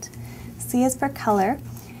examined. C is for color.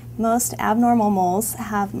 Most abnormal moles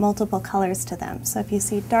have multiple colors to them. So if you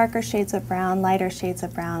see darker shades of brown, lighter shades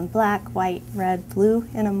of brown, black, white, red, blue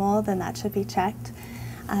in a mole, then that should be checked.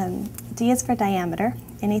 D is for diameter,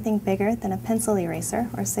 anything bigger than a pencil eraser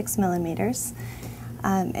or 6 millimeters.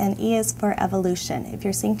 And E is for evolution. If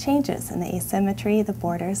you're seeing changes in the asymmetry, the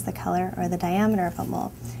borders, the color, or the diameter of a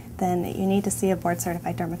mole, then you need to see a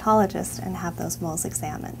board-certified dermatologist and have those moles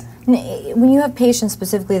examined. When you have patients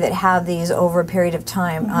specifically that have these over a period of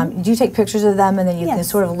time, do you take pictures of them and then you can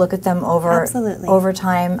sort of look at them over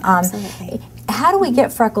time? Absolutely. How do we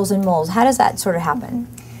get freckles and moles? How does that sort of happen?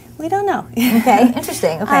 We don't know. Okay,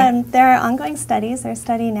 interesting. Okay. There are ongoing studies. There's a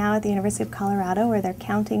study now at the University of Colorado where they're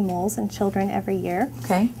counting moles in children every year.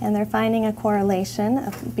 Okay. And they're finding a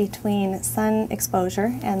correlation between sun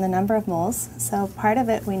exposure and the number of moles. So part of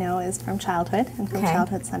it we know is from childhood and from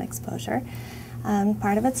childhood sun exposure.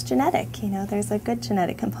 Part of it's genetic. You know, there's a good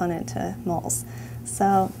genetic component to moles.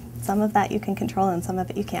 So some of that you can control and some of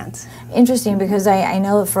it you can't. Interesting, because I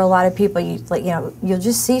know for a lot of people, you'll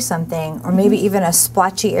just see something, or maybe even a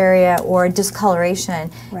splotchy area or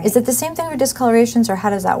discoloration. Right. Is it the same thing with discolorations, or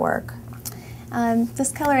how does that work?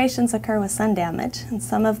 Discolorations occur with sun damage, and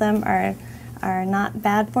some of them are not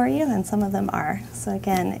bad for you, and some of them are. So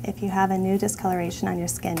again, if you have a new discoloration on your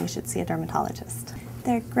skin, you should see a dermatologist.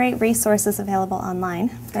 There are great resources available online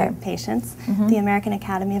for patients. The American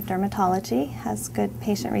Academy of Dermatology has good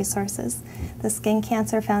patient resources. The Skin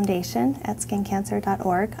Cancer Foundation at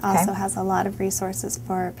skincancer.org also has a lot of resources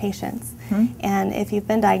for patients. And if you've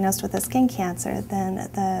been diagnosed with a skin cancer, then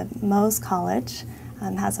the Mohs College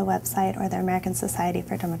has a website, or the American Society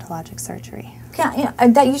for Dermatologic Surgery. Yeah,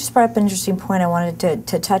 that you just brought up an interesting point I wanted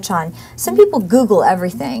to touch on. Some people Google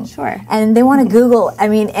everything. Sure. And they want to Google, I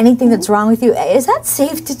mean, anything that's wrong with you. Is that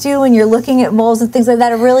safe to do when you're looking at moles and things like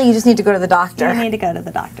that, or really you just need to go to the doctor? You need to go to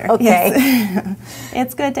the doctor. Okay. Yes.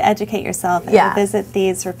 It's good to educate yourself and visit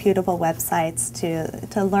these reputable websites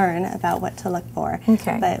to learn about what to look for.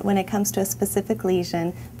 Okay. But when it comes to a specific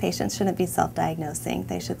lesion, patients shouldn't be self-diagnosing.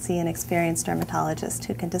 They should see an experienced dermatologist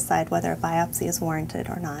who can decide whether a biopsy is warranted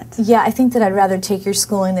or not. Yeah, I think that I'd rather take your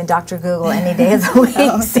schooling than Dr. Google any day of the week.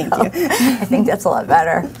 Oh, thank you. I think that's a lot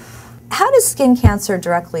better. How does skin cancer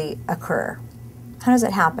directly occur? How does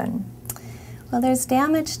it happen? Well, there's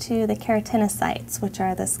damage to the keratinocytes, which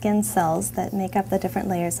are the skin cells that make up the different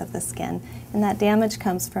layers of the skin, and that damage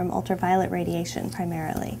comes from ultraviolet radiation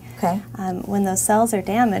primarily. Okay. When those cells are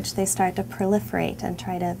damaged, they start to proliferate and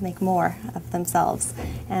try to make more of themselves,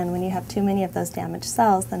 and when you have too many of those damaged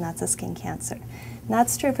cells, then that's a skin cancer. And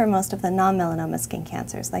that's true for most of the non-melanoma skin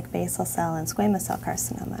cancers, like basal cell and squamous cell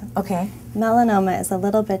carcinoma. Okay. Melanoma is a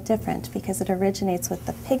little bit different because it originates with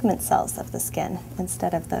the pigment cells of the skin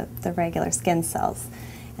instead of the regular skin cells.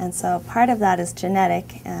 And so part of that is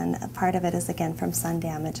genetic, and a part of it is, again, from sun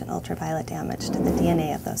damage and ultraviolet damage to the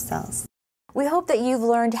DNA of those cells. We hope that you've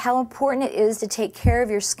learned how important it is to take care of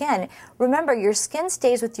your skin. Remember, your skin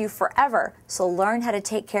stays with you forever, so learn how to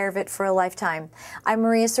take care of it for a lifetime. I'm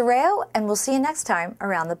Maria Serrao, and we'll see you next time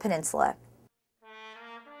around the Peninsula.